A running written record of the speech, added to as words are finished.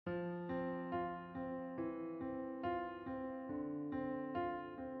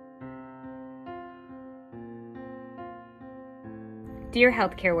Dear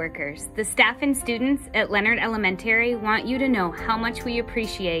healthcare workers, the staff and students at Leonard Elementary want you to know how much we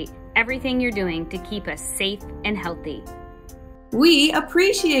appreciate everything you're doing to keep us safe and healthy. We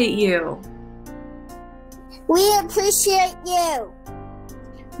appreciate you. We appreciate you.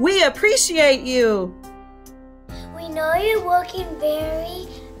 We appreciate you. We know you're working very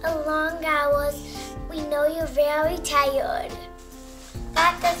long hours. We know you're very tired.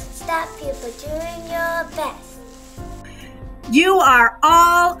 That doesn't stop you from doing your best. You are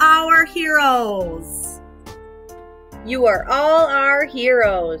all our heroes. You are all our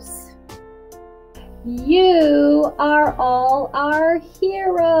heroes. You are all our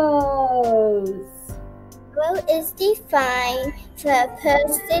heroes. Growth is defined for a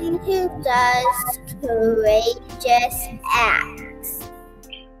person who does courageous acts.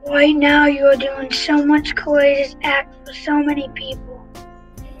 Right now you are doing so much courageous acts for so many people.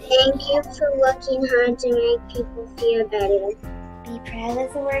 Thank you for working hard to make people feel better. Be proud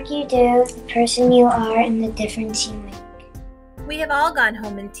of the work you do, the person you are, and the difference you make. We have all gone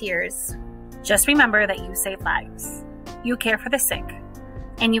home in tears. Just remember that you save lives. You care for the sick,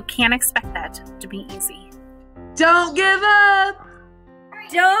 and you can't expect that to be easy. Don't give up!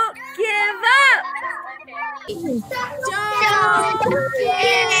 Don't give up! Don't give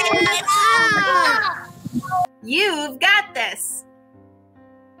up! You've got this.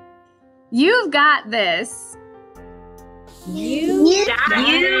 You've got this. You got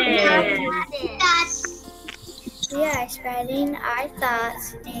it. We are spreading our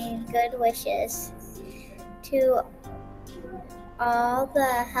thoughts and good wishes to all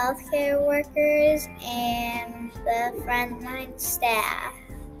the healthcare workers and the frontline staff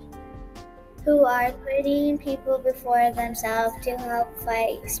who are putting people before themselves to help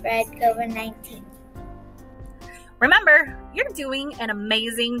spread COVID-19. Remember, you're doing an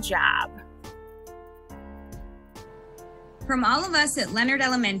amazing job. From all of us at Leonard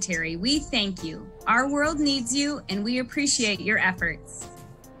Elementary, we thank you. Our world needs you, and we appreciate your efforts.